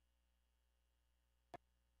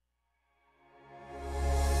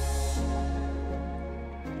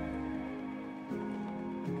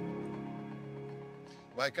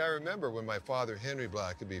Mike, I remember when my father, Henry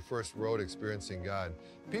Blackaby, first wrote Experiencing God,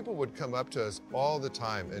 people would come up to us all the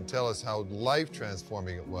time and tell us how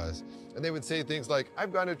life-transforming it was. And they would say things like,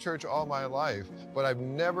 I've gone to church all my life, but I've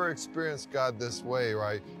never experienced God this way, or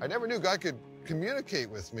I never knew God could communicate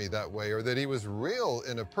with me that way, or that he was real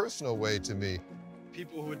in a personal way to me.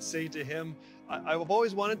 People who would say to him, I've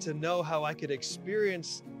always wanted to know how I could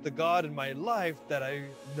experience the God in my life that I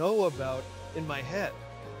know about in my head.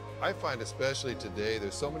 I find especially today,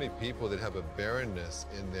 there's so many people that have a barrenness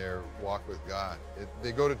in their walk with God.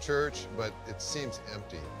 They go to church, but it seems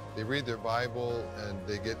empty. They read their Bible and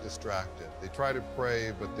they get distracted. They try to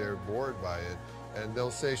pray, but they're bored by it. And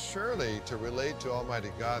they'll say, surely to relate to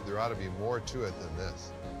Almighty God, there ought to be more to it than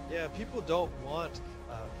this. Yeah, people don't want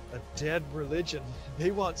a dead religion.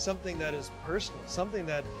 They want something that is personal, something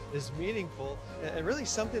that is meaningful, and really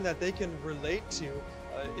something that they can relate to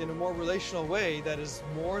in a more relational way that is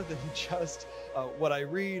more than just what I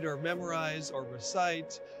read or memorize or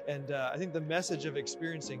recite. And I think the message of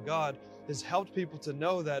Experiencing God has helped people to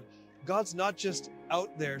know that God's not just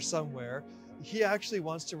out there somewhere. He actually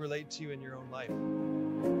wants to relate to you in your own life.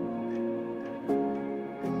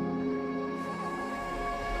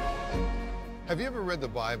 Have you ever read the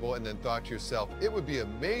Bible and then thought to yourself, it would be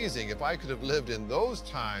amazing if I could have lived in those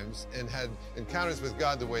times and had encounters with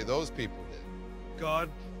God the way those people did? God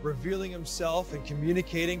revealing himself and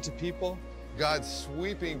communicating to people. God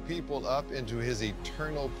sweeping people up into his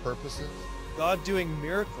eternal purposes. God doing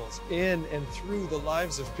miracles in and through the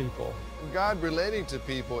lives of people. And God relating to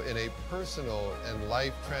people in a personal and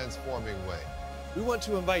life-transforming way. We want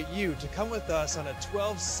to invite you to come with us on a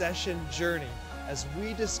 12-session journey as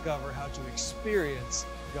we discover how to experience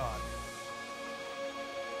God.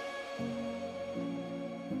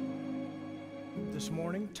 This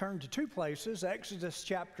morning, turn to two places, Exodus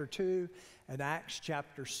chapter 2 and Acts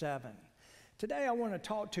chapter 7. Today I want to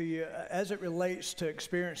talk to you as it relates to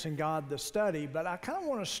Experiencing God, the study, but I kind of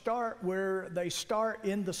want to start where they start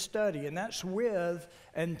in the study, and that's with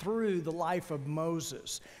and through the life of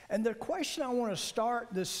Moses. And the question I want to start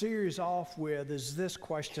this series off with is this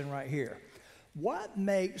question right here. What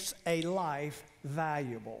makes a life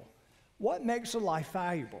valuable? What makes a life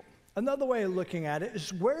valuable? Another way of looking at it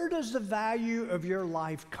is, where does the value of your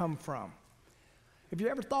life come from? Have you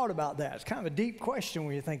ever thought about that? It's kind of a deep question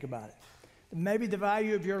when you think about it. Maybe the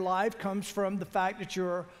value of your life comes from the fact that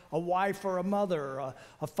you're a wife or a mother,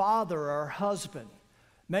 a father or a husband.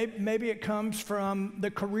 Maybe it comes from the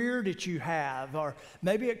career that you have, or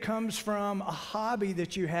maybe it comes from a hobby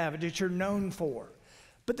that you have that you're known for.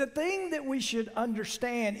 But the thing that we should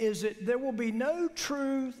understand is that there will be no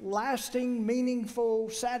true, lasting,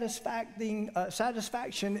 meaningful, satisfaction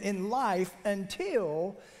in life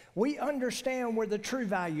until we understand where the true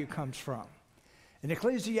value comes from. In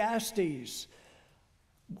Ecclesiastes,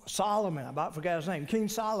 Solomon, I about forgot his name, King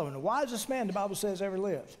Solomon, the wisest man the Bible says ever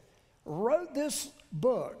lived, wrote this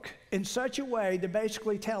book in such a way to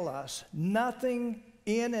basically tell us nothing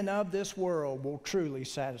in and of this world will truly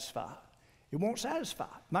satisfy. It won't satisfy.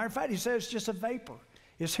 Matter of fact, he says it's just a vapor.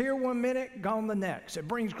 It's here one minute, gone the next. It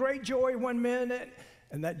brings great joy one minute,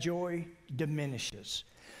 and that joy diminishes.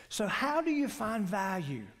 So how do you find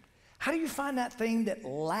value? How do you find that thing that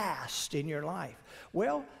lasts in your life?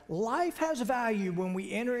 Well, life has value when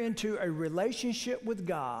we enter into a relationship with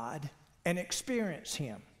God and experience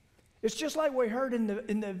him. It's just like we heard in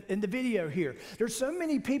the video here. There's so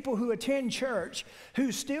many people who attend church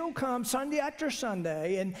who still come Sunday after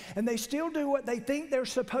Sunday, and they still do what they think they're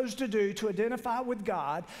supposed to do to identify with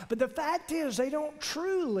God. But the fact is, they don't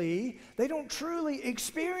truly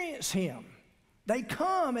experience him. They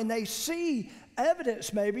come and they see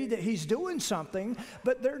evidence maybe that he's doing something,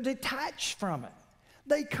 but they're detached from it.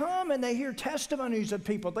 They come and they hear testimonies of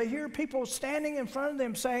people. They hear people standing in front of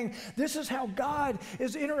them saying, this is how God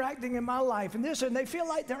is interacting in my life, and they feel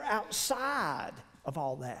like they're outside of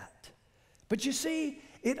all that. But you see,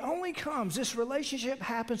 it only comes, this relationship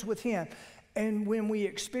happens with him, and when we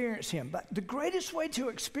experience him. But the greatest way to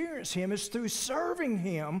experience him is through serving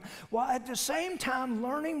him, while at the same time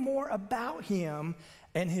learning more about him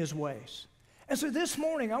and his ways. And so this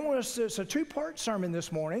morning, I want us to, it's a two-part sermon this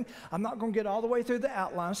morning. I'm not going to get all the way through the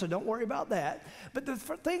outline, so don't worry about that. But the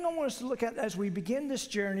thing I want us to look at as we begin this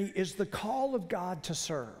journey is the call of God to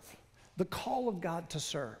serve. The call of God to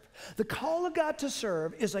serve. The call of God to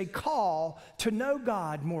serve is a call to know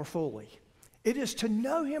God more fully. It is to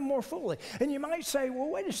know him more fully. And you might say, well,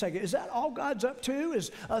 wait a second, is that all God's up to,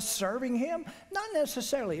 is us serving him? Not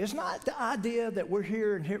necessarily. It's not the idea that we're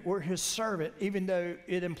here and we're his servant, even though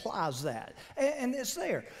it implies that. And it's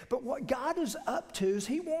there. But what God is up to is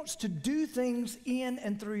he wants to do things in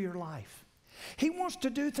and through your life. He wants to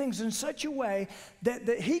do things in such a way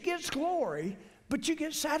that he gets glory, but you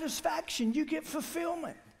get satisfaction, you get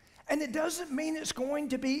fulfillment. And it doesn't mean it's going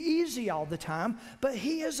to be easy all the time, but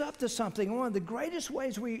he is up to something. One of the greatest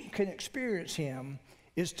ways we can experience him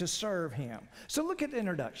is to serve him. So look at the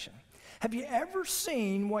introduction. Have you ever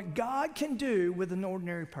seen what God can do with an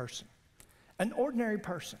ordinary person? An ordinary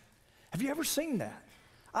person. Have you ever seen that?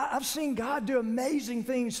 I've seen God do amazing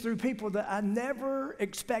things through people that I never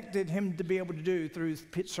expected him to be able to do through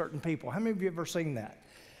certain people. How many of you have ever seen that?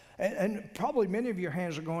 And probably many of your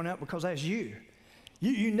hands are going up because that's you.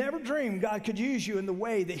 You never dreamed God could use you in the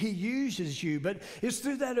way that he uses you, but it's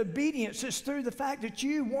through that obedience. It's through the fact that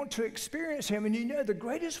you want to experience him, and you know the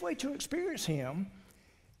greatest way to experience him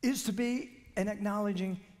is to be in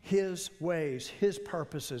acknowledging his ways, his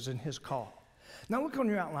purposes, and his call. Now look on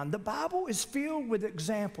your outline. The Bible is filled with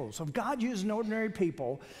examples of God using ordinary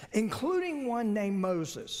people, including one named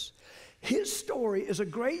Moses. His story is a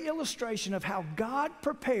great illustration of how God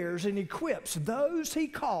prepares and equips those he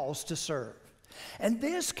calls to serve. And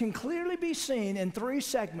this can clearly be seen in 3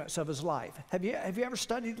 segments of his life. Have you ever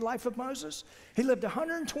studied the life of Moses? He lived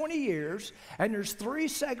 120 years, and there's 3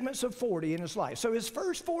 segments of 40 in his life. So his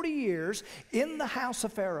first 40 years in the house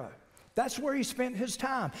of Pharaoh, that's where he spent his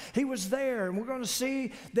time. He was there, and we're going to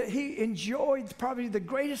see that he enjoyed probably the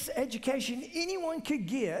greatest education anyone could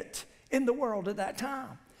get in the world at that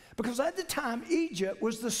time. Because at the time, Egypt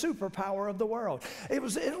was the superpower of the world. It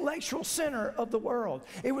was the intellectual center of the world.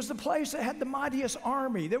 It was the place that had the mightiest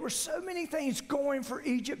army. There were so many things going for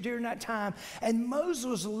Egypt during that time. And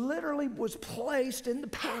Moses literally was placed in the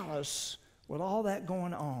palace with all that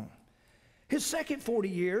going on. His second 40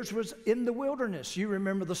 years was in the wilderness. You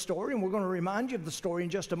remember the story, and we're going to remind you of the story in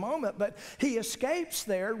just a moment. But he escapes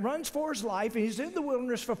there, runs for his life, and he's in the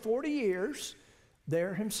wilderness for 40 years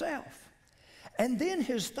there himself. And then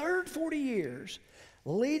his third 40 years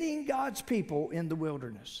leading God's people in the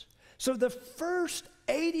wilderness. So the first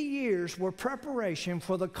 80 years were preparation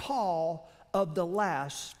for the call of the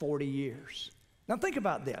last 40 years. Now think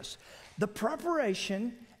about this. The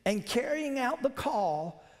preparation and carrying out the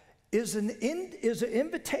call is an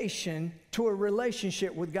invitation to a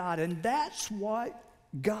relationship with God. And that's what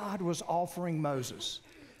God was offering Moses.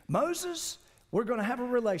 Moses, we're going to have a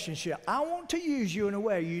relationship. I want to use you in a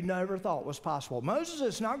way you never thought was possible. Moses,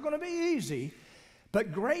 it's not going to be easy,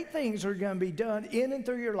 but great things are going to be done in and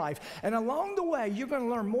through your life. And along the way, you're going to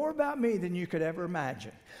learn more about me than you could ever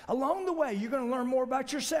imagine. Along the way, you're going to learn more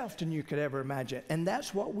about yourself than you could ever imagine. And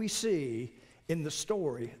that's what we see in the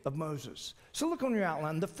story of Moses. So look on your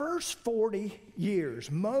outline. The first 40 years,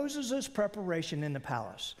 Moses' preparation in the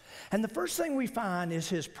palace. And the first thing we find is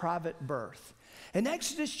his private birth. In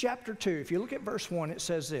Exodus chapter 2, if you look at verse 1, it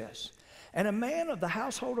says this, "And a man of the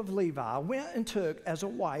household of Levi went and took as a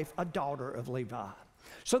wife a daughter of Levi.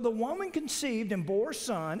 So the woman conceived and bore a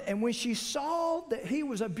son, and when she saw that he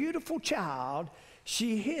was a beautiful child,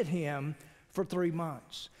 she hid him for 3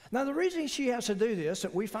 months." Now the reason she has to do this,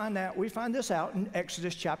 that we find this out in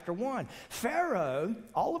Exodus chapter 1. Pharaoh,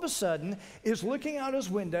 all of a sudden, is looking out his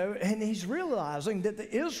window, and he's realizing that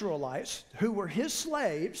the Israelites, who were his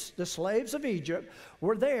slaves, the slaves of Egypt,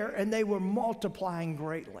 were there, and they were multiplying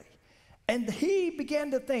greatly. And he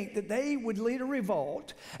began to think that they would lead a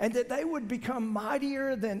revolt, and that they would become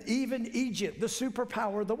mightier than even Egypt, the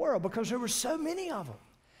superpower of the world, because there were so many of them.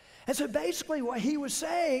 And so basically what he was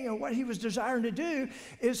saying, and what he was desiring to do,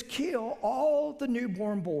 is kill all the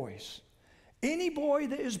newborn boys. Any boy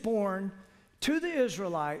that is born to the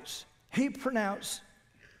Israelites, he pronounced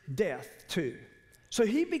death to. So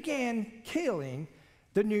he began killing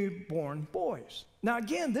the newborn boys. Now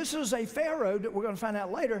again, this is a Pharaoh that we're going to find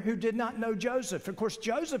out later who did not know Joseph. Of course,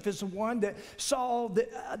 Joseph is the one that saw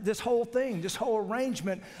this whole thing, this whole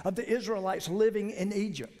arrangement of the Israelites living in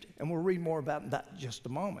Egypt. And we'll read more about that in just a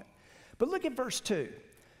moment. But look at verse 2.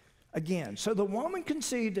 Again, so the woman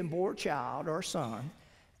conceived and bore a child, or a son,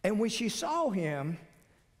 and when she saw him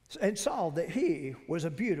and saw that he was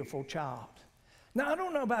a beautiful child. Now, I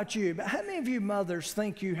don't know about you, but how many of you mothers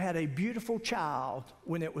think you had a beautiful child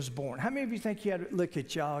when it was born? How many of you think you had, look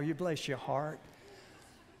at y'all, you bless your heart.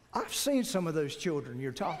 I've seen some of those children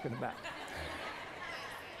you're talking about.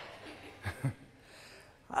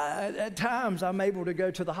 At times, I'm able to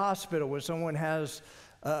go to the hospital when someone has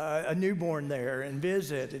a newborn there and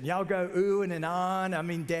visit, and y'all go oohing and on. I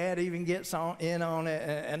mean, Dad even gets in on it,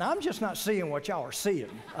 and I'm just not seeing what y'all are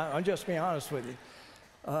seeing. I'll just be honest with you.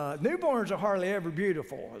 Newborns are hardly ever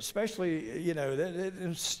beautiful, especially, you know,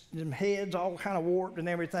 them heads all kind of warped and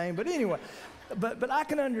everything. But anyway, but I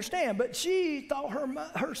can understand. But she thought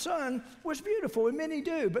her son was beautiful, and many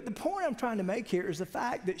do. But the point I'm trying to make here is the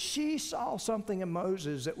fact that she saw something in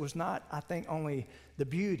Moses that was not, I think, only the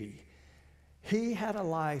beauty. He had a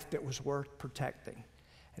life that was worth protecting.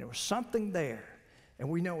 And there was something there. And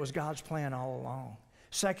we know it was God's plan all along.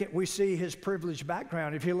 Second, we see his privileged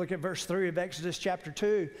background. If you look at verse 3 of Exodus chapter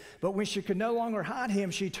 2, but when she could no longer hide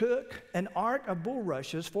him, she took an ark of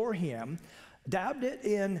bulrushes for him, dabbed it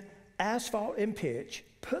in asphalt and pitch,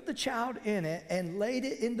 put the child in it, and laid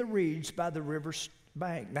it in the reeds by the river's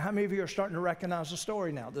bank. Now, how many of you are starting to recognize the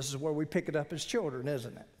story now? This is where we pick it up as children,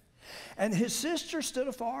 isn't it? And his sister stood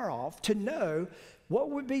afar off to know what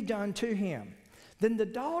would be done to him. Then the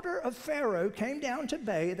daughter of Pharaoh came down to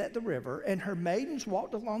bathe at the river, and her maidens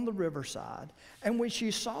walked along the riverside. And when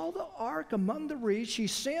she saw the ark among the reeds, she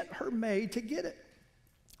sent her maid to get it.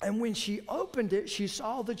 And when she opened it, she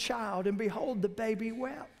saw the child, and behold, the baby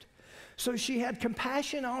wept. So she had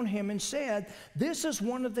compassion on him and said, "This is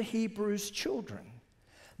one of the Hebrews' children."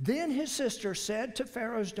 Then his sister said to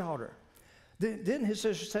Pharaoh's daughter,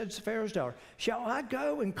 "Shall I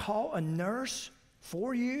go and call a nurse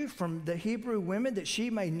for you from the Hebrew women, that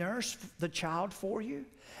she may nurse the child for you?"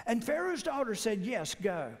 And Pharaoh's daughter said, "Yes,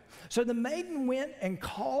 go." So the maiden went and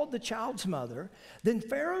called the child's mother. Then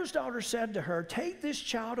Pharaoh's daughter said to her, "Take this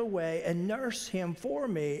child away and nurse him for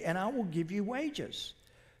me, and I will give you wages."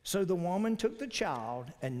 So the woman took the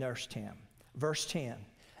child and nursed him. Verse 10,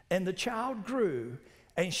 and the child grew,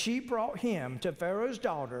 and she brought him to Pharaoh's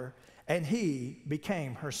daughter, and he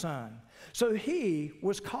became her son. So she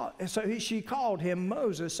called him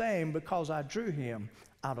Moses, saying, "Because I drew him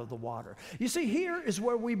out of the water." You see, here is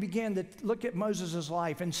where we begin to look at Moses'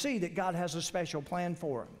 life and see that God has a special plan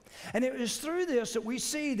for him. And it is through this that we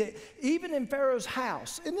see that even in Pharaoh's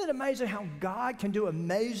house, isn't it amazing how God can do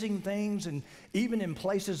amazing things, and even in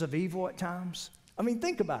places of evil at times? I mean,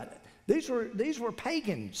 think about it. These were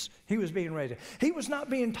pagans he was being raised in. He was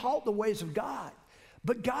not being taught the ways of God.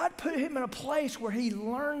 But God put him in a place where he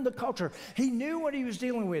learned the culture. He knew what he was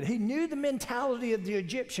dealing with. He knew the mentality of the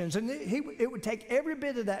Egyptians. And it would take every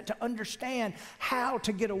bit of that to understand how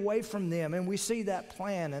to get away from them. And we see that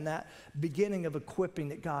plan and that beginning of equipping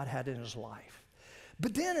that God had in his life.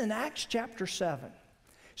 But then in Acts chapter 7,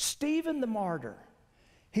 Stephen the martyr,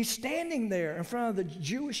 he's standing there in front of the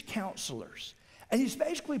Jewish counselors. And he's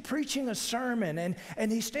basically preaching a sermon,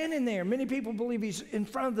 and he's standing there. Many people believe he's in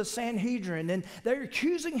front of the Sanhedrin, and they're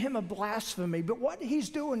accusing him of blasphemy. But what he's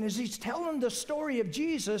doing is he's telling the story of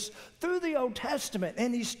Jesus through the Old Testament.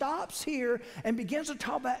 And he stops here and begins to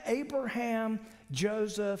talk about Abraham,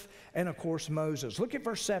 Joseph, and of course Moses. Look at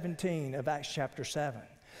verse 17 of Acts chapter 7.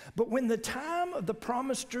 But when the time of the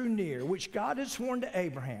promise drew near, which God had sworn to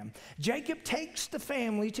Abraham, Jacob takes the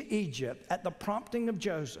family to Egypt at the prompting of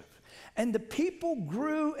Joseph. And the people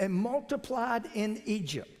grew and multiplied in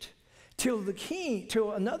Egypt till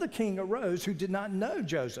another king arose who did not know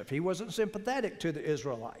Joseph. He wasn't sympathetic to the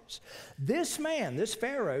Israelites. This man, this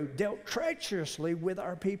Pharaoh, dealt treacherously with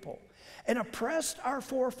our people and oppressed our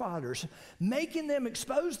forefathers, making them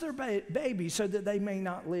expose their babies so that they may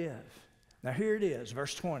not live. Now here it is,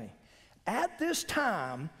 verse 20. At this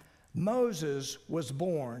time, Moses was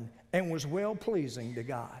born and was well-pleasing to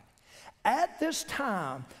God. At this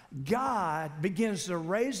time, God begins to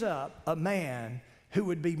raise up a man who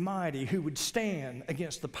would be mighty, who would stand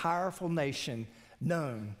against the powerful nation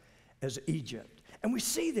known as Egypt. And we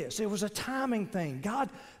see this. It was a timing thing.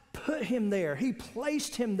 God put him there. He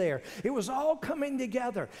placed him there. It was all coming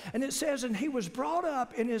together. And it says, and he was brought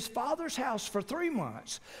up in his father's house for 3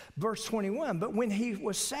 months. Verse 21, but when he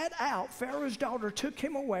was set out, Pharaoh's daughter took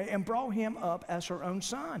him away and brought him up as her own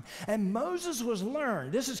son. And Moses was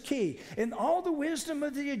learned, this is key, in all the wisdom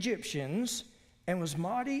of the Egyptians, and was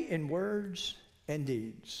mighty in words and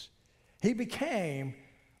deeds. He became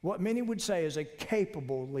what many would say is a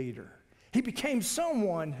capable leader. He became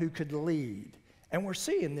someone who could lead. And we're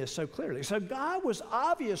seeing this so clearly. So God was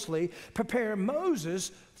obviously preparing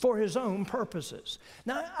Moses for his own purposes.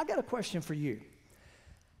 Now, I got a question for you.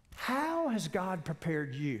 How has God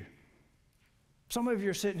prepared you? Some of you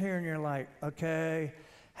are sitting here and you're like, okay,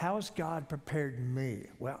 how has God prepared me?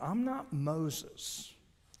 Well, I'm not Moses.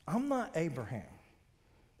 I'm not Abraham.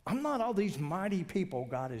 I'm not all these mighty people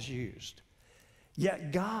God has used.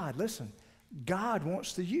 Yet God, listen, God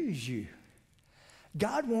wants to use you.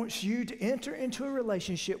 God wants you to enter into a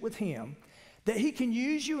relationship with him that he can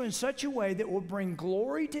use you in such a way that will bring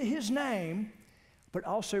glory to his name, but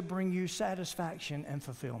also bring you satisfaction and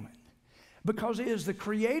fulfillment. because it is the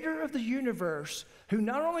creator of the universe who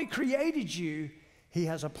not only created you, he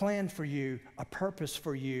has a plan for you, a purpose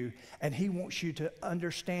for you, and he wants you to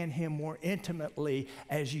understand him more intimately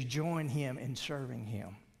as you join him in serving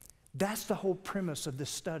him. That's the whole premise of this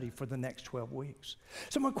study for the next 12 weeks.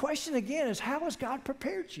 So my question again is, how has God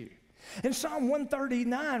prepared you? In Psalm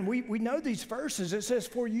 139, we know these verses. It says,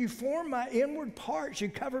 "For you formed my inward parts. You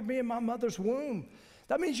covered me in my mother's womb."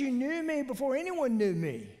 That means you knew me before anyone knew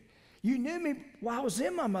me. You knew me while I was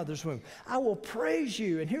in my mother's womb. I will praise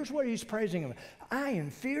you. And here's what he's praising him. I am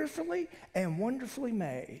fearfully and wonderfully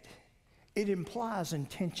made. It implies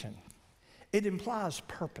intention. It implies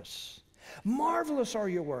purpose. Marvelous are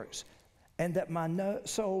your works, and that my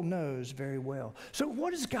soul knows very well. So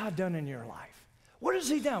what has God done in your life? What has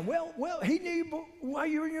he done? Well, he knew you while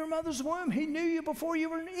you were in your mother's womb. He knew you before you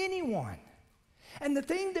were anyone. And the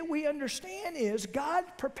thing that we understand is God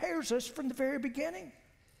prepares us from the very beginning.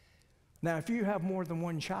 Now, if you have more than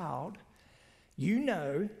one child, you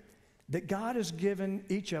know that God has given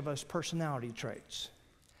each of us personality traits.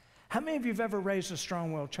 How many of you have ever raised a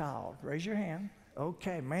strong-willed child? Raise your hand.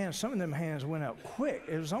 Okay, man, some of them hands went up quick.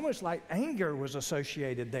 It was almost like anger was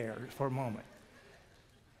associated there for a moment.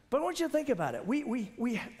 But I want you to think about it.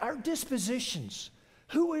 Our dispositions,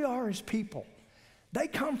 who we are as people, they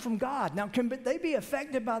come from God. Now, can they be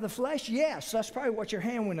affected by the flesh? Yes, that's probably what your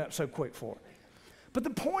hand went up so quick for. But the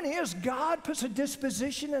point is, God puts a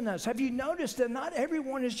disposition in us. Have you noticed that not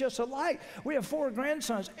everyone is just alike? We have 4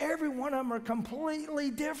 grandsons. Every one of them are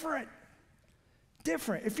completely different.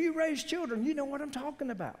 Different. If you raise children, you know what I'm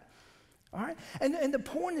talking about. All right? And the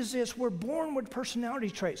point is this: we're born with personality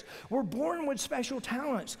traits. We're born with special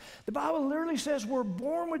talents. The Bible literally says we're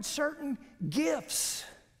born with certain gifts,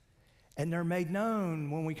 and they're made known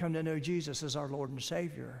when we come to know Jesus as our Lord and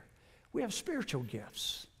Savior. We have spiritual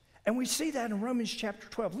gifts. And we see that in Romans chapter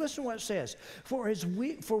 12. Listen to what it says. For as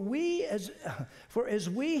we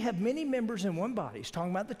have many members in one body. He's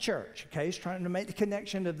talking about the church. Okay, he's trying to make the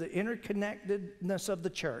connection of the interconnectedness of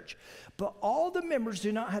the church. But all the members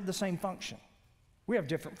do not have the same function. We have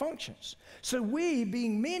different functions. So we,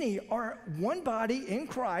 being many, are one body in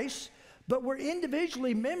Christ, but we're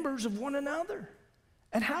individually members of one another.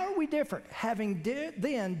 And how are we different? Having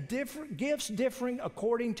then different gifts differing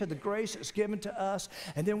according to the grace that's given to us.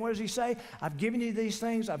 And then what does he say? I've given you these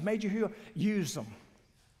things. I've made you heal. Use them.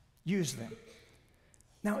 Use them.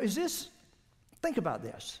 Now, think about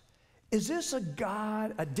this. Is this a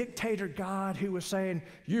God, a dictator God who was saying,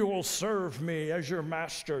 you will serve me as your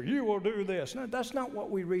master. You will do this. No, that's not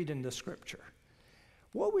what we read in the scripture.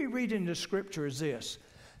 What we read in the scripture is this: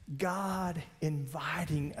 God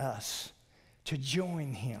inviting us to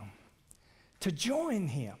join him. To join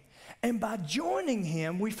him. And by joining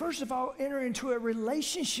him, we first of all enter into a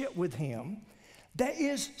relationship with him that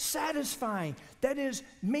is satisfying, that is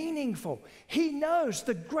meaningful. He knows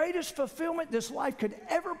the greatest fulfillment this life could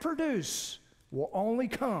ever produce will only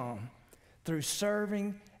come through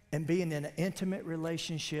serving and being in an intimate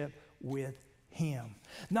relationship with him.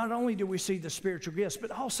 Not only do we see the spiritual gifts,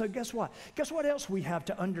 but also, guess what? Guess what else we have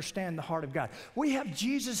to understand the heart of God? We have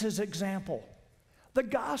Jesus' example. The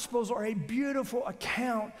Gospels are a beautiful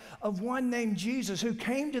account of one named Jesus who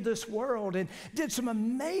came to this world and did some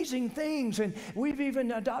amazing things. And we've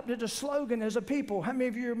even adopted a slogan as a people. How many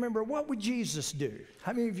of you remember, what would Jesus do?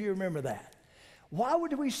 How many of you remember that? Why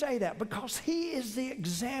would we say that? Because he is the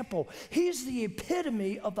example. He's the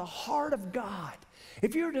epitome of the heart of God.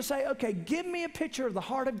 If you were to say, okay, give me a picture of the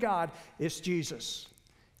heart of God, it's Jesus.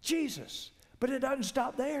 Jesus. But it doesn't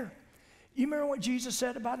stop there. You remember what Jesus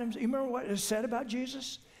said about him? You remember what it said about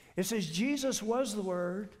Jesus? It says Jesus was the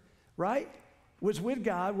Word, right? Was with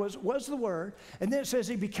God, was the Word. And then it says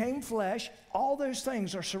he became flesh. All those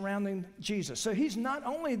things are surrounding Jesus. So he's not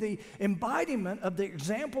only the embodiment of the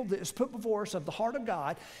example that is put before us of the heart of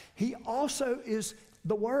God, he also is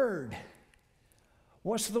the Word.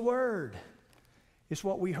 What's the Word? It's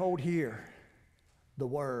what we hold here, the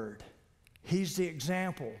Word. He's the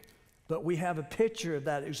example. But we have a picture of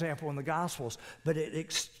that example in the Gospels, but it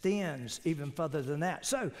extends even further than that.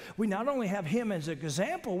 So we not only have him as an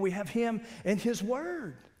example, we have him in his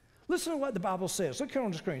Word. Listen to what the Bible says. Look here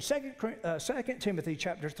on the screen. 2 Timothy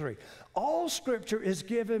chapter 3. All Scripture is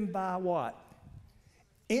given by what?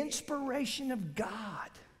 Inspiration of God.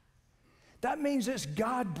 That means it's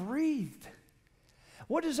God-breathed.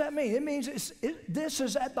 What does that mean? It means this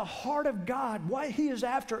is at the heart of God. What he is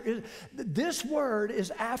after, this word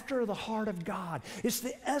is after the heart of God. It's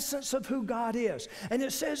the essence of who God is. And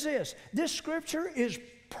it says this scripture is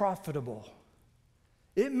profitable.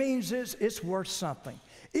 It means it's worth something.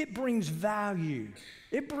 It brings value.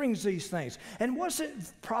 It brings these things. And what's it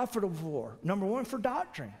profitable for? Number one, for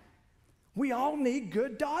doctrine. We all need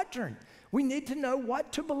good doctrine. We need to know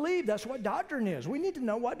what to believe. That's what doctrine is. We need to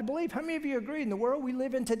know what to believe. How many of you agree in the world we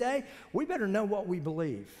live in today, we better know what we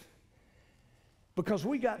believe? Because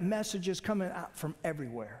we got messages coming out from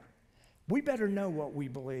everywhere. We better know what we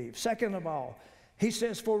believe. Second of all, he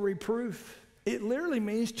says for reproof. It literally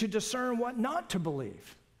means to discern what not to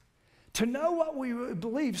believe. To know what we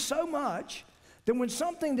believe so much that when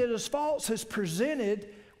something that is false is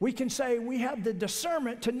presented, we can say we have the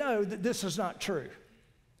discernment to know that this is not true.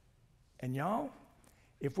 And y'all,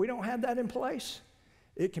 if we don't have that in place,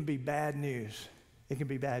 it can be bad news. It can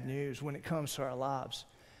be bad news when it comes to our lives.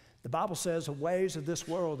 The Bible says the ways of this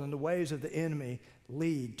world and the ways of the enemy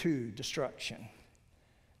lead to destruction.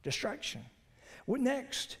 Destruction. What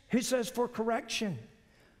next? He says for correction.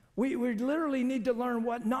 We literally need to learn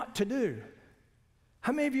what not to do.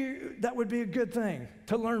 How many of you, that would be a good thing,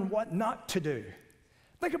 to learn what not to do?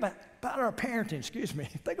 Think about our parenting,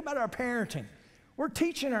 Think about our parenting. We're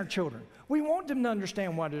teaching our children. We want them to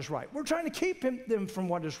understand what is right. We're trying to keep them from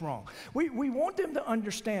what is wrong. We want them to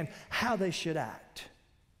understand how they should act.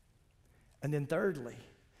 And then thirdly,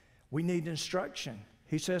 we need instruction.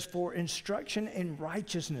 He says for instruction in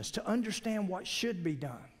righteousness, to understand what should be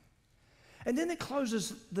done. And then it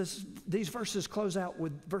closes, these verses close out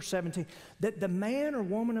with verse 17, that the man or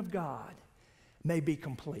woman of God may be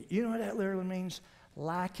complete. You know what that literally means?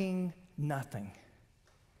 Lacking nothing.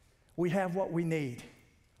 We have what we need.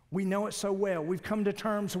 We know it so well. We've come to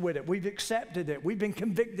terms with it. We've accepted it. We've been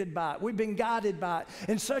convicted by it. We've been guided by it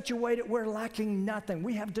in such a way that we're lacking nothing.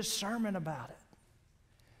 We have discernment about it.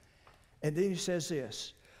 And then he says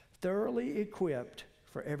this, thoroughly equipped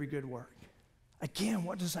for every good work. Again,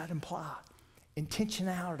 what does that imply?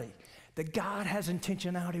 Intentionality. That God has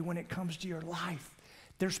intentionality when it comes to your life.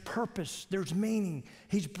 There's purpose. There's meaning.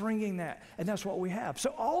 He's bringing that. And that's what we have.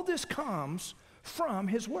 So all this comes from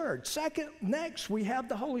his word. Next, we have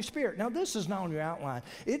the Holy Spirit. Now, this is not on your outline.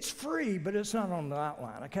 It's free, but it's not on the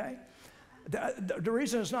outline, okay? The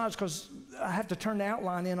reason it's not is because I have to turn the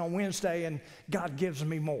outline in on Wednesday and God gives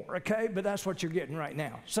me more, okay? But that's what you're getting right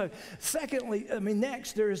now. So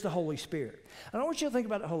next there is the Holy Spirit. And I want you to think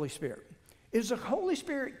about the Holy Spirit. Is the Holy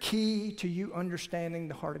Spirit key to you understanding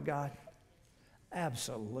the heart of God?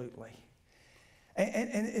 Absolutely.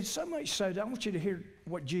 And it's so much so that I want you to hear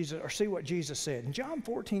see what Jesus said. In John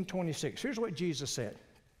 14:26, here's what Jesus said.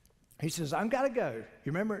 He says, I've got to go.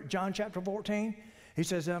 You remember John chapter 14? He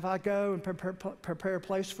says, if I go and prepare a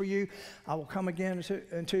place for you, I will come again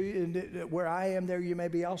to you, and where I am, there you may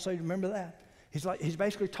be also. Remember that? He's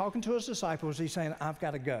basically talking to his disciples. He's saying, I've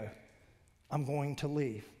got to go. I'm going to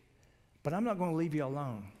leave. But I'm not going to leave you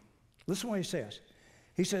alone. Listen to what he says.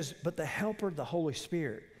 He says, but the Helper, the Holy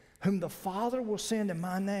Spirit, whom the Father will send in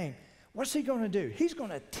my name, what's he going to do? He's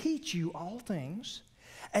going to teach you all things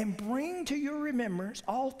and bring to your remembrance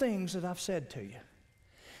all things that I've said to you.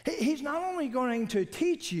 He's not only going to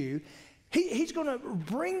teach you, he's going to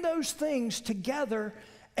bring those things together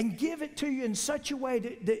and give it to you in such a way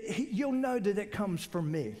that you'll know that it comes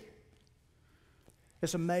from me.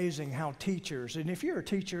 It's amazing how teachers, and if you're a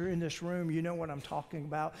teacher in this room, you know what I'm talking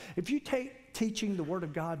about. If you take teaching the Word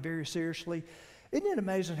of God very seriously, isn't it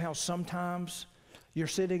amazing how sometimes you're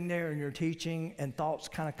sitting there and you're teaching and thoughts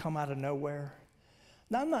kind of come out of nowhere?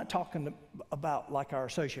 Now, I'm not talking about like our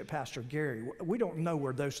associate pastor, Gary. We don't know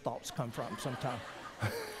where those thoughts come from sometimes.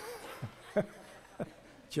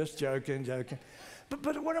 Just joking.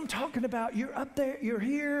 But what I'm talking about, you're up there, you're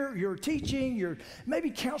here, you're teaching, you're maybe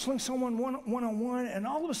counseling someone one-on-one, and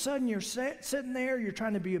all of a sudden you're sitting there, you're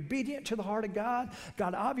trying to be obedient to the heart of God.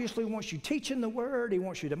 God obviously wants you teaching the Word. He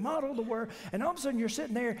wants you to model the Word. And all of a sudden you're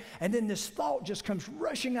sitting there, and then this thought just comes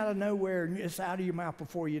rushing out of nowhere, and it's out of your mouth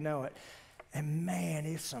before you know it. And man,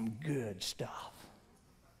 it's some good stuff.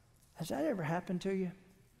 Has that ever happened to you?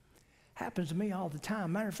 Happens to me all the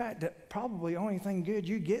time. Matter of fact, that probably the only thing good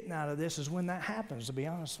you're getting out of this is when that happens, to be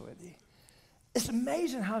honest with you. It's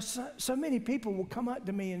amazing how so many people will come up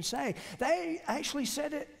to me and say, they actually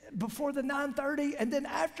said it before the 9:30 and then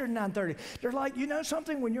after 9:30. They're like, you know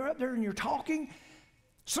something, when you're up there and you're talking,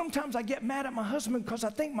 sometimes I get mad at my husband because I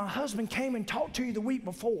think my husband came and talked to you the week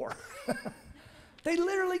before. They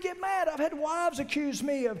literally get mad. I've had wives accuse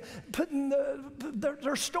me of putting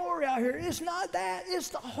their story out here. It's not that. It's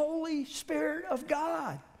the Holy Spirit of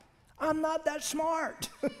God. I'm not that smart.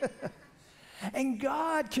 And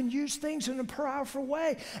God can use things in a powerful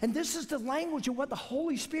way. And this is the language of what the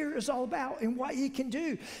Holy Spirit is all about and what he can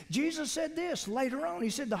do. Jesus said this later on.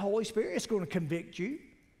 He said the Holy Spirit is going to convict you.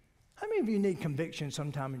 How many of you need conviction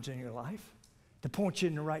sometimes in your life to point you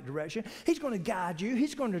in the right direction? He's going to guide you.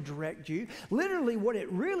 He's going to direct you. Literally, what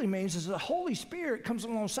it really means is the Holy Spirit comes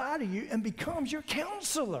alongside of you and becomes your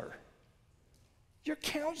counselor. Your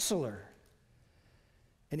counselor.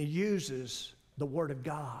 And he uses the Word of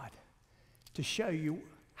God to show you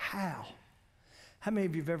how. How many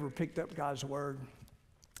of you have ever picked up God's Word?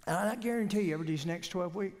 And I guarantee you, over these next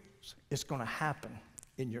 12 weeks, it's going to happen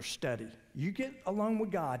in your study. You get alone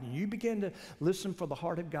with God and you begin to listen for the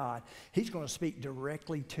heart of God, He's going to speak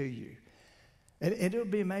directly to you. And it'll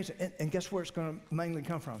be amazing. And guess where it's going to mainly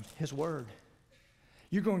come from? His Word.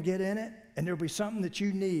 You're going to get in it, and there'll be something that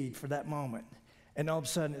you need for that moment. And all of a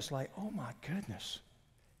sudden, it's like, oh my goodness,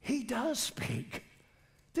 He does speak.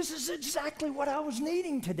 This is exactly what I was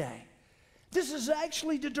needing today. This is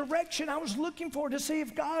actually the direction I was looking for to see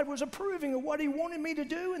if God was approving of what He wanted me to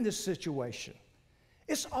do in this situation.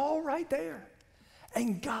 It's all right there.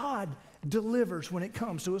 And God delivers when it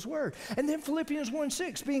comes to His Word. And then Philippians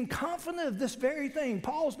 1:6, being confident of this very thing.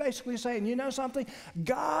 Paul's basically saying, you know something?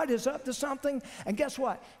 God is up to something. And guess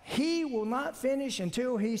what? He will not finish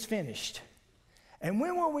until He's finished. And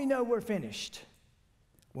when will we know we're finished?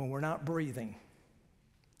 When we're not breathing.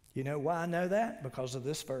 You know why I know that? Because of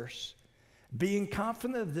this verse. Being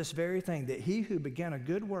confident of this very thing, that He who began a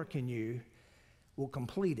good work in you will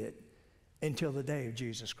complete it until the day of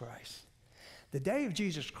Jesus Christ. The day of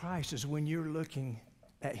Jesus Christ is when you're looking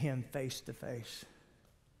at Him face to face.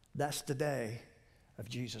 That's the day of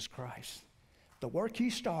Jesus Christ. The work He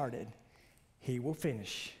started, He will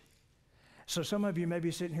finish. So some of you may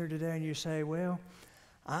be sitting here today and you say, well,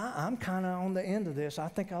 I'm kind of on the end of this. I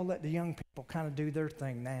think I'll let the young people kind of do their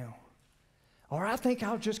thing now. Or I think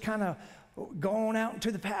I'll just kind of go on out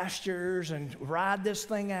into the pastures and ride this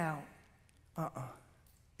thing out.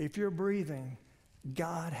 If you're breathing,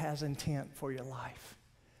 God has intent for your life.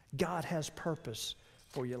 God has purpose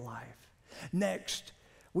for your life. Next,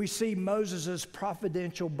 we see Moses'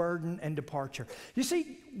 providential burden and departure. You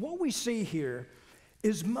see, what we see here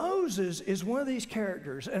is Moses is one of these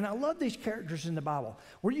characters, and I love these characters in the Bible,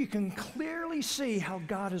 where you can clearly see how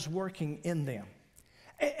God is working in them.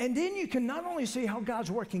 And then you can not only see how God's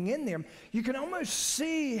working in them, you can almost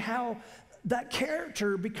see how that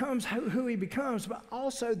character becomes who he becomes, but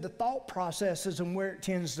also the thought processes and where it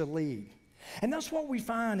tends to lead. And that's what we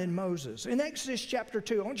find in Moses. In Exodus chapter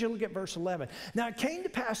 2, I want you to look at verse 11. Now it came to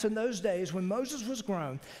pass in those days when Moses was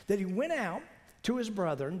grown that he went out to his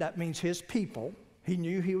brethren, that means his people. He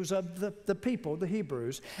knew he was of the people, the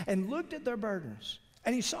Hebrews, and looked at their burdens.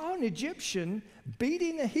 And he saw an Egyptian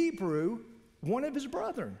beating a Hebrew, one of his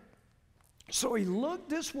brethren. So he looked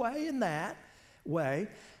this way and that way,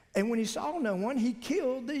 and when he saw no one, he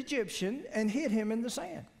killed the Egyptian and hid him in the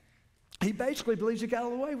sand. He basically believes he got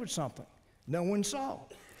away with something. No one saw.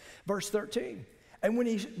 Verse 13. And when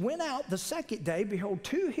he went out the second day, behold,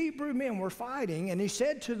 2 Hebrew men were fighting, and he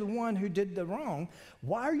said to the one who did the wrong,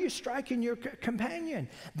 why are you striking your companion?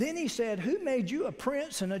 Then he said, who made you a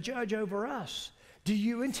prince and a judge over us? Do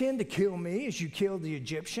you intend to kill me as you killed the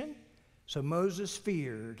Egyptian? So Moses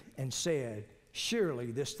feared and said,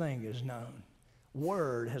 surely this thing is known.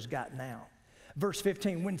 Word has gotten out. Verse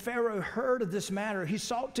 15, when Pharaoh heard of this matter, he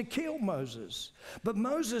sought to kill Moses. But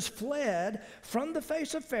Moses fled from the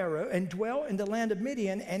face of Pharaoh and dwelt in the land of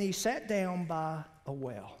Midian, and he sat down by a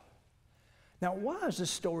well. Now, why is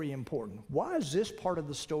this story important? Why is this part of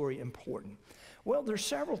the story important? Well, there's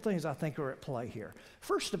several things I think are at play here.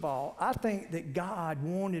 First of all, I think that God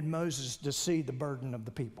wanted Moses to see the burden of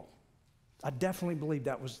the people. I definitely believe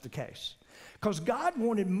that was the case. Because God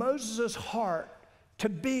wanted Moses' heart to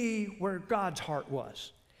be where God's heart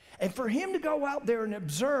was. And for him to go out there and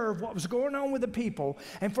observe what was going on with the people,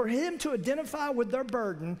 and for him to identify with their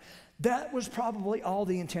burden, that was probably all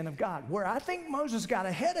the intent of God. Where I think Moses got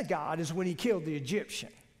ahead of God is when he killed the Egyptian.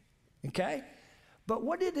 Okay? But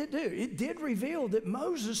what did it do? It did reveal that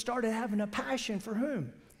Moses started having a passion for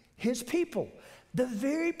whom? His people. The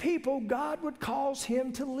very people God would cause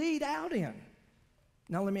him to lead out in.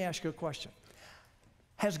 Now let me ask you a question.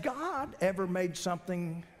 Has God ever made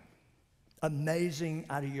something amazing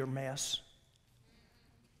out of your mess?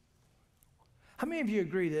 How many of you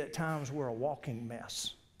agree that at times we're a walking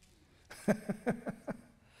mess? We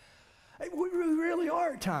really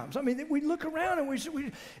are at times. I mean, we look around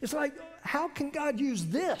and it's like, how can God use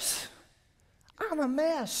this? I'm a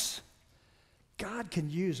mess. God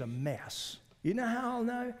can use a mess. You know how I'll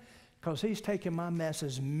know? Because he's taken my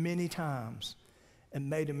messes many times and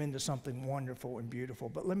made them into something wonderful and beautiful.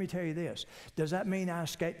 But let me tell you this. Does that mean I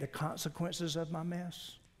escaped the consequences of my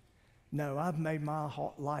mess? No, I've made my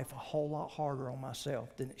life a whole lot harder on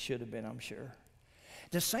myself than it should have been, I'm sure.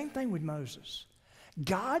 The same thing with Moses.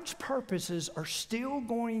 God's purposes are still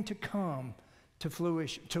going to come to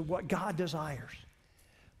fruition, to what God desires.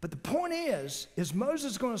 But the point is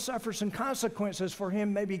Moses going to suffer some consequences for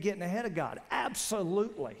him maybe getting ahead of God?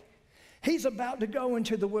 Absolutely. He's about to go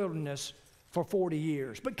into the wilderness for 40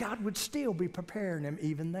 years, but God would still be preparing him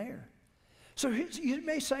even there. So you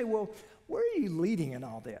may say, well, where are you leading in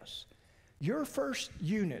all this? Your first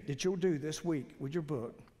unit that you'll do this week with your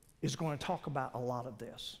book is going to talk about a lot of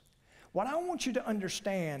this. What I want you to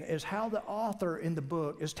understand is how the author in the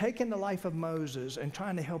book is taking the life of Moses and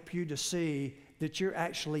trying to help you to see that you're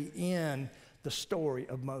actually in the story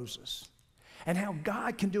of Moses and how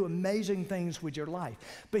God can do amazing things with your life.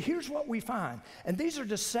 But here's what we find, and these are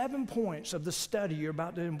the 7 points of the study you're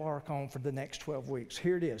about to embark on for the next 12 weeks.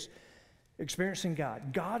 Here it is. Experiencing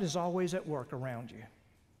God. God is always at work around you.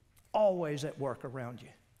 Always at work around you.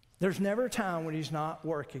 There's never a time when he's not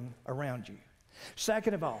working around you.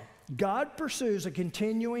 Second of all, God pursues a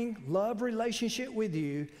continuing love relationship with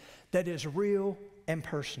you that is real and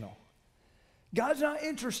personal. God's not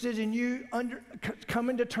interested in you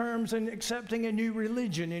coming to terms and accepting a new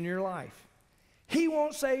religion in your life. He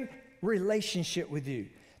wants a relationship with you.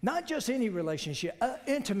 Not just any relationship, an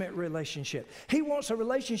intimate relationship. He wants a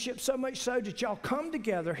relationship so much so that y'all come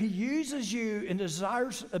together. He uses you in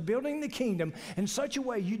desires of building the kingdom in such a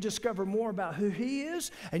way you discover more about who he is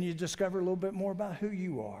and you discover a little bit more about who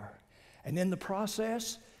you are. And in the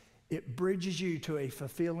process, it bridges you to a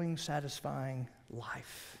fulfilling, satisfying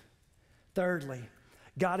life. Thirdly,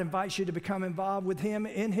 God invites you to become involved with him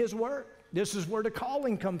in his work. This is where the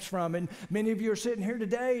calling comes from. And many of you are sitting here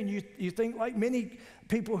today and you think like many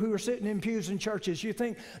people who are sitting in pews in churches, you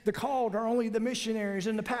think the called are only the missionaries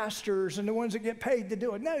and the pastors and the ones that get paid to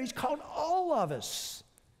do it. No, he's called all of us.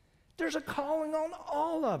 There's a calling on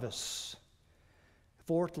all of us.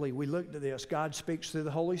 Fourthly, we looked at this. God speaks through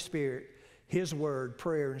the Holy Spirit, his word,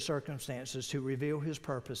 prayer, and circumstances to reveal his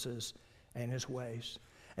purposes and his ways.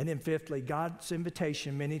 And then fifthly, God's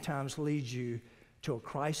invitation many times leads you to a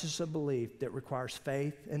crisis of belief that requires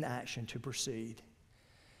faith and action to proceed.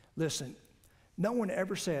 Listen, no one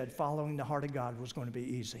ever said following the heart of God was going to be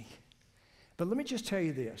easy. But let me just tell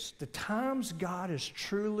you this. The times God has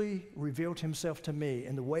truly revealed himself to me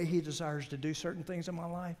and the way he desires to do certain things in my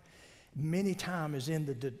life, many times is in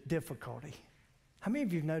the difficulty. How many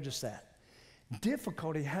of you have noticed that?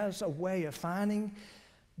 Difficulty has a way of finding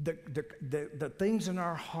the things in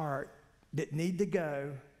our heart that need to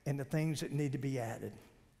go and the things that need to be added.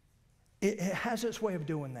 It has its way of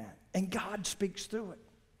doing that. And God speaks through it.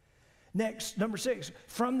 Next, number 6,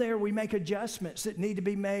 from there we make adjustments that need to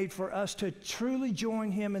be made for us to truly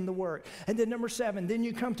join him in the work. And then number 7, then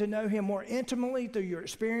you come to know him more intimately through your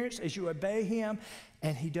experience as you obey him,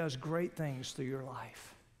 and he does great things through your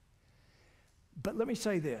life. But let me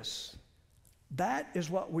say this. That is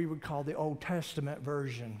what we would call the Old Testament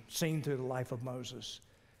version seen through the life of Moses.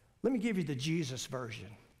 Let me give you the Jesus version.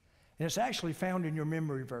 And it's actually found in your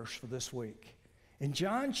memory verse for this week. In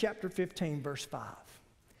John chapter 15, verse 5,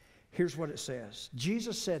 here's what it says.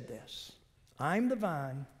 Jesus said this, I'm the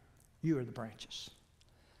vine, you are the branches.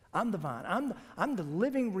 I'm the vine. I'm the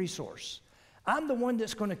living resource. I'm the one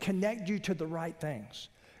that's going to connect you to the right things.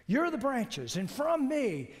 You're the branches, and from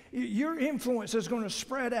me, your influence is going to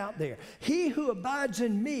spread out there. He who abides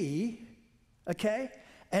in me, okay,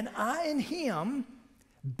 and I in him,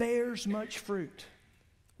 bears much fruit.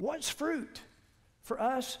 What's fruit? For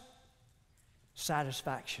us,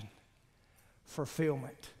 satisfaction,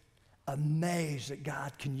 fulfillment, amazed that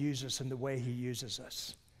God can use us in the way he uses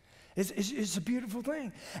us. It's a beautiful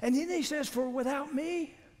thing. And then he says, for without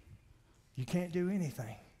me, you can't do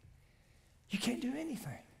anything. You can't do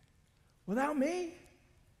anything. Without me,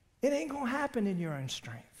 it ain't going to happen in your own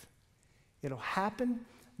strength. It'll happen,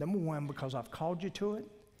 number 1, because I've called you to it.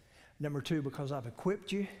 Number 2, because I've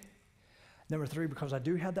equipped you. Number 3, because I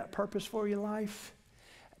do have that purpose for your life.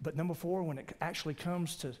 But number 4, when it actually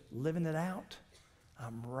comes to living it out,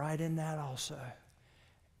 I'm right in that also.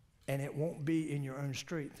 And it won't be in your own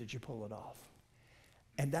strength that you pull it off.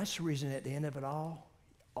 And that's the reason at the end of it all,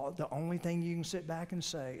 the only thing you can sit back and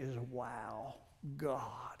say is, wow,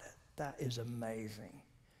 God, that is amazing.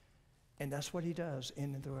 And that's what he does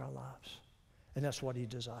in and through our lives. And that's what he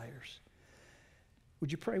desires.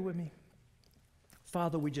 Would you pray with me?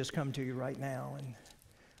 Father, we just come to you right now. And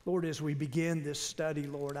Lord, as we begin this study,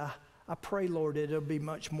 Lord, I pray, Lord, that it'll be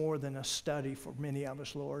much more than a study for many of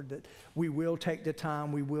us, Lord, that we will take the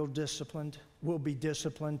time, we'll be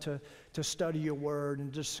disciplined to study your word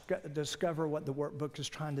and discover what the workbook is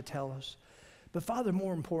trying to tell us. But Father,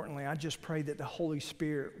 more importantly, I just pray that the Holy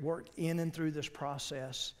Spirit work in and through this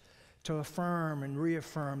process to affirm and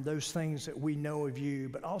reaffirm those things that we know of you,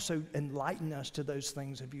 but also enlighten us to those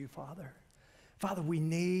things of you, Father. Father, we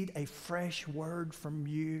need a fresh word from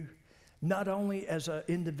you, not only as an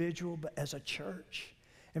individual, but as a church.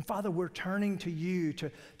 And Father, we're turning to you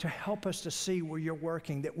to help us to see where you're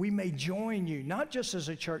working, that we may join you, not just as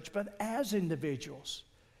a church, but as individuals,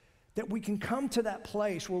 that we can come to that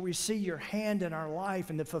place where we see your hand in our life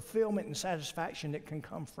and the fulfillment and satisfaction that can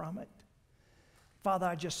come from it. Father,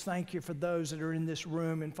 I just thank you for those that are in this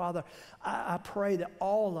room. And Father, I pray that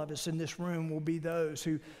all of us in this room will be those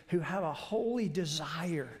who have a holy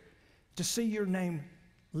desire to see your name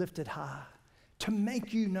lifted high, to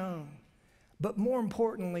make you known. But more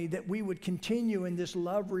importantly, that we would continue in this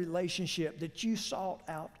love relationship that you sought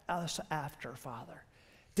out us after, Father.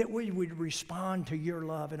 That we would respond to your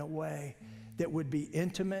love in a way that would be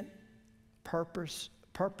intimate,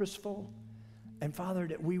 purposeful, and Father,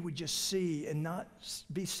 that we would just see and not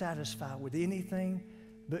be satisfied with anything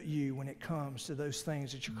but you when it comes to those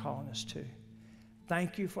things that you're calling us to.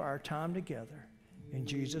 Thank you for our time together. In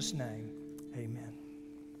Jesus' name, amen.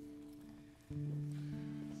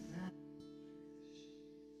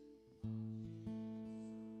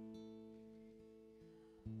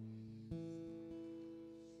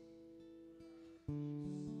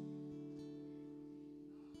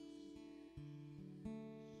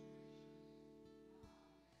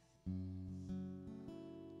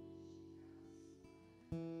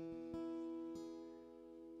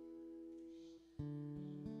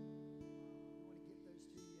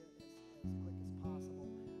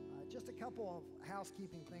 Couple of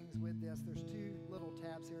housekeeping things with this. There's two little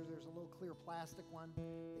tabs here. There's a little clear plastic one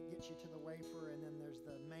that gets you to the wafer, and then there's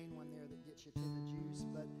the main one there that gets you to the juice.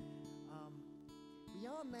 But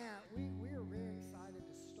beyond that, we are very excited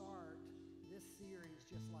to start this series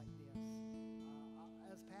just like this.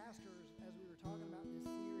 As pastors, as we were talking about this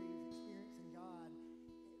series, Experiencing God,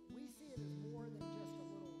 we see it as more than just a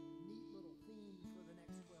neat little theme for the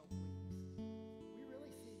next 12 weeks. We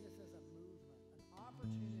really see this as a movement, an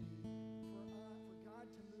opportunity to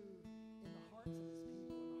move in the hearts of his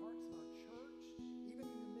people, in the hearts of our church, even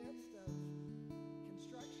in the midst of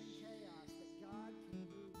construction chaos, that God can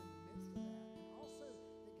move in the midst of that. And also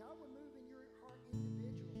that God would move in your heart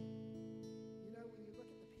individually. You know, when you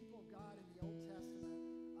look at the people of God in the Old Testament,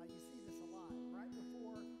 you see this a lot. Right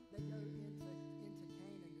before they go into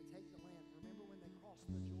Canaan to take the land, remember when they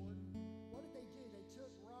crossed the Jordan? What did they do? They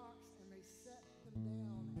took rocks and they set them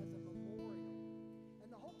down as a memorial.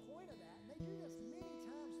 And the whole point of that, and they do this many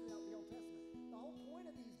times throughout the Old Testament, the whole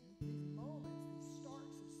point of these moments, these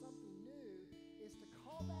starts of something new, is to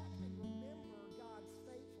call back and remember God's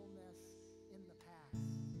faithfulness in the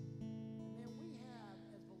past. And man, we have,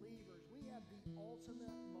 as believers, we have the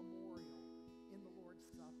ultimate memorial in the Lord's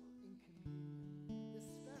Supper, in communion. This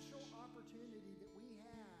special opportunity that we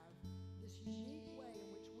have, this unique way in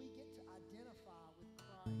which we get to identify with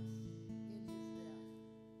Christ in his death.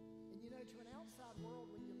 And you know, to an outside world,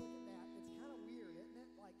 when you look at that, it's kind of weird, isn't it?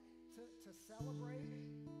 Like to celebrate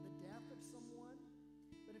the death of someone.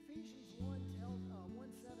 But Ephesians 1:7 tells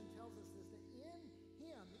us this, that in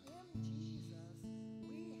him, in Jesus,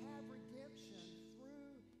 we have redemption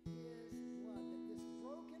through his blood. That this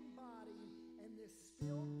broken body and this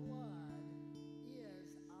spilled blood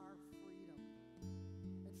is our freedom.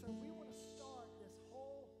 And so we want to start this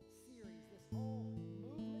whole series, this whole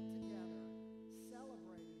movement together,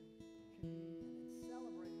 celebrating communion and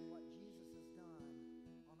celebrating what Jesus has done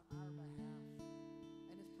on our behalf.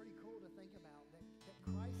 And it's pretty cool to think about that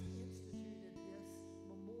Christ instituted this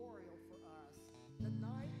memorial for us the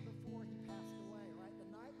night before he passed away, right? The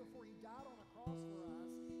night before he died on a cross for us.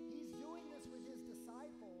 He's doing this with his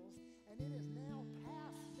disciples, and it is now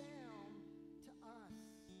passed down to us.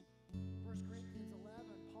 1 Corinthians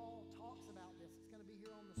 11, Paul talks about this. It's going to be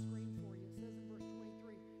here on the screen for you. It says in verse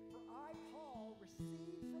 23, "For I, Paul,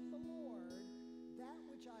 received from the Lord that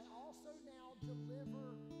which I also now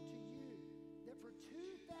deliver to you, that for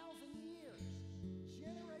 2,000 years,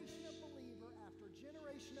 generation of believer after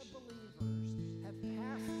generation of believers have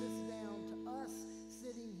passed this down to us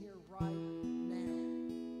sitting here right now."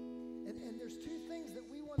 And there's two things that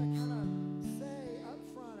we want to kind of say up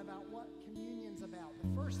front about what communion's about. The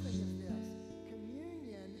first thing is this: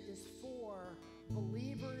 communion is for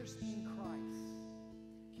believers in Christ.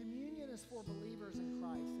 Communion is for believers in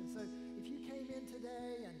Christ. And so if you came in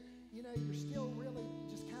today and you know you're still really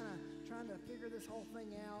just kind of trying to figure this whole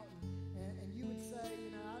thing out, and you would say,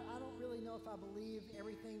 you know, I don't really know if I believe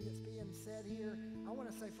everything that's being said here, I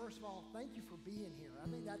want to say, first of all, thank you for being here. I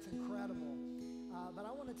think that's incredible. But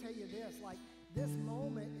I want to tell you this, like, this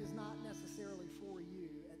moment is not necessarily for you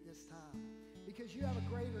at this time. because you have a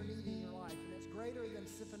greater need in your life, and it's greater than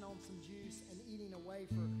sipping on some juice and eating a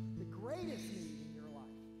wafer. The greatest need in your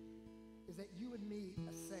life is that you would meet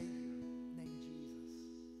a Savior named Jesus.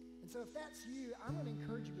 And so if that's you, I'm going to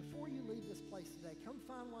encourage you, before you leave this place today, come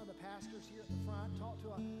find one of the pastors here at the front, talk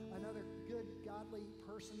to another good, godly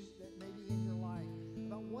person that may be in your life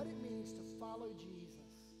about what it means to follow Jesus.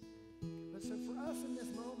 But so for us in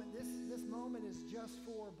this moment, this moment is just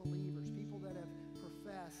for believers, people that have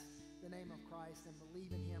professed the name of Christ and believe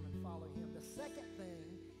in him and follow him. The second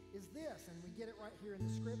thing is this, and we get it right here in the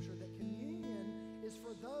scripture, that communion is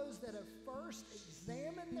for those that have first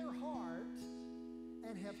examined their heart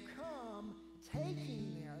and have come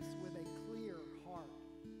taking this with a clear heart.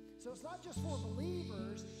 So it's not just for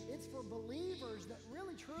believers, it's for believers that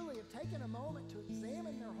really truly have taken a moment to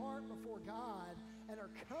examine their heart before God and are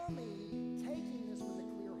coming, taking this with a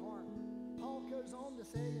clear heart. Paul goes on to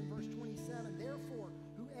say in verse 27, therefore,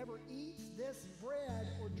 whoever eats this bread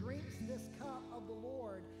or drinks this cup of the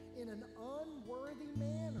Lord in an unworthy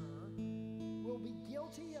manner will be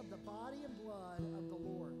guilty of the body and blood of the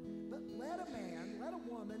Lord. But let a man, let a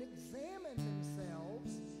woman examine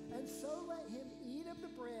themselves, and so let him eat of the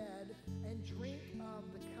bread and drink of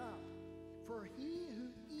the cup. For he who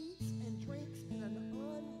eats and drinks in an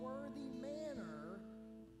unworthy manner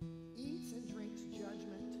eats and drinks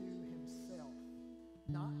judgment to himself,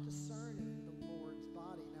 not discerning the Lord's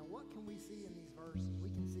body. Now, what can we see in these verses? We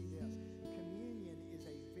can see this. Communion is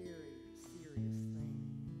a very serious thing.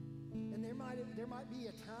 And there might be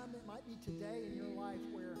a time, that might be today in your life,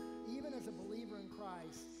 where even as a believer in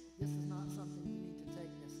Christ, this is not something you need to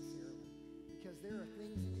take necessarily. Because there are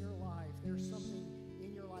things in your life, there's something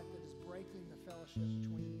in your life that is breaking the fellowship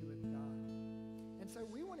between you and God. And so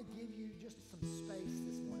we want to give you just some space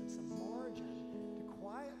this morning, some margin to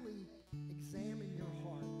quietly examine your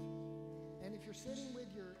heart. And if you're sitting with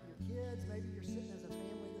your kids, maybe you're sitting as a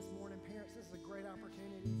family this morning, parents, this is a great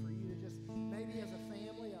opportunity for you to just, maybe as a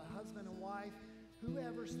family, a husband and wife,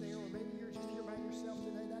 whoever's there, or maybe you're just here by yourself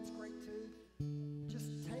today, that's great too.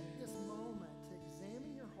 Just take this moment to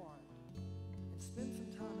examine your heart and spend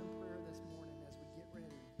some time in prayer this morning as we get ready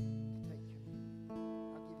to take communion.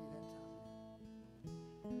 I'll give you that time now.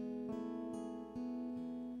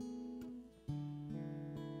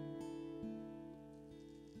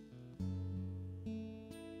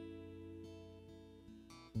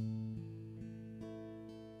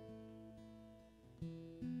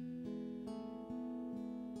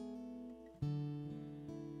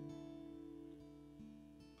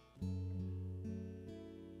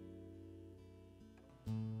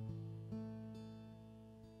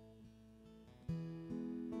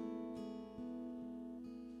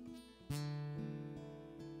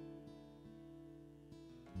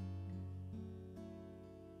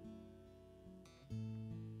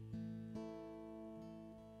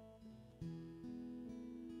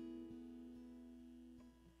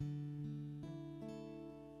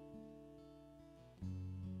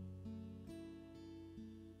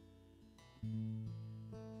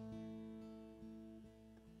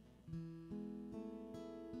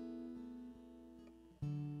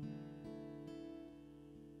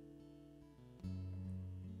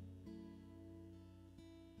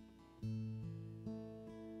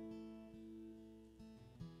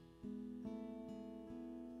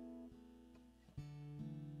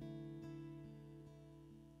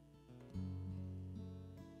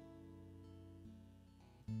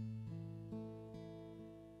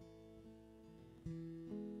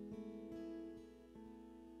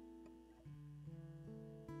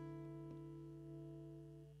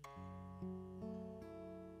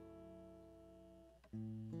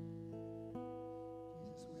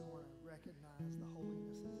 Recognize the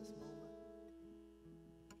holiness of this moment.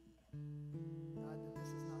 God, that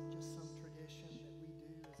this is not just some tradition that we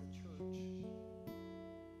do as a church.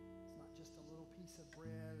 It's not just a little piece of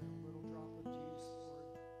bread and a little drop of juice,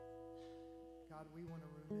 Lord. God, we want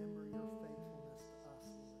to remember your faithfulness to us,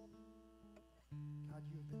 Lord. God,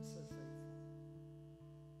 you have been so faithful.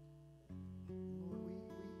 Lord,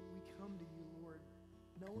 we come to you, Lord,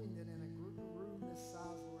 knowing that in a room this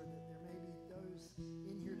size, Lord, that there may be those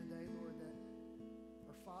in here today, Lord, that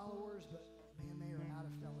are followers, but man, they are out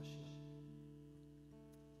of fellowship.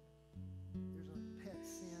 There's a pet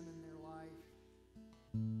sin in their life,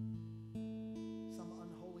 some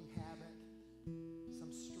unholy habit,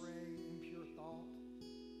 some stray, impure thought,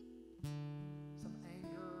 some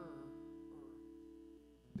anger or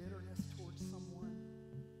bitterness towards someone.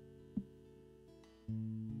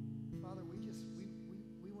 Father, we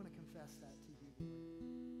want to confess that to you, Lord.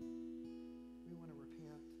 We want to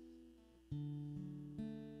repent.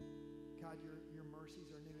 God, your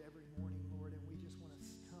mercies are new every morning, Lord, and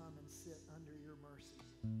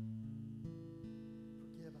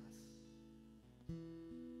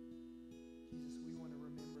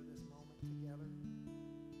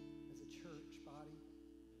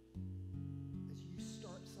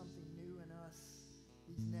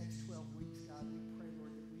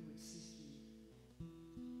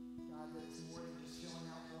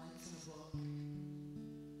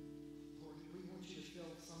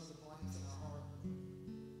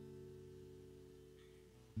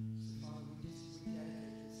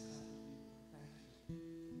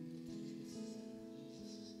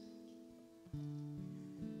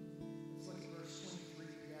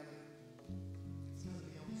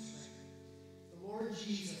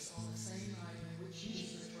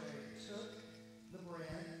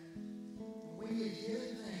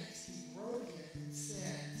given thanks, he broke it and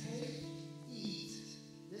said, "Take, eat.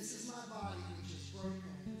 This is my body which is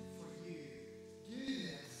broken for you. Do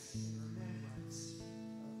this in remembrance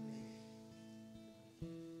of me."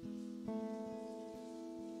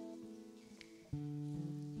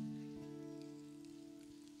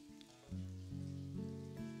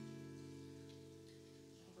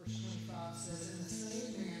 Verse 25 says, "In the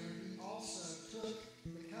same manner he also took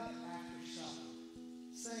the cup after supper,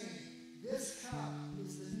 saying, 'This cup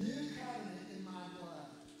is the new covenant in my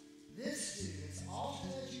blood. This do as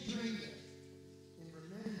often as you drink it in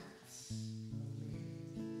remembrance of me.'"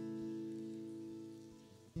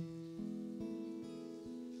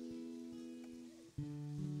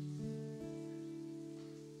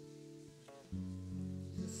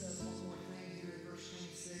 Jesus says one more thing here in verse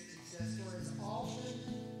 26. He says, "For as often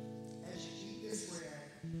as you eat this bread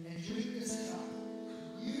and drink this cup,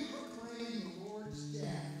 you proclaim the Lord's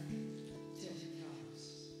death till he comes."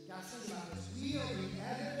 Guys, think about this. We are the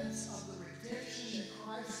evidence of the redemption that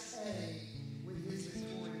Christ paid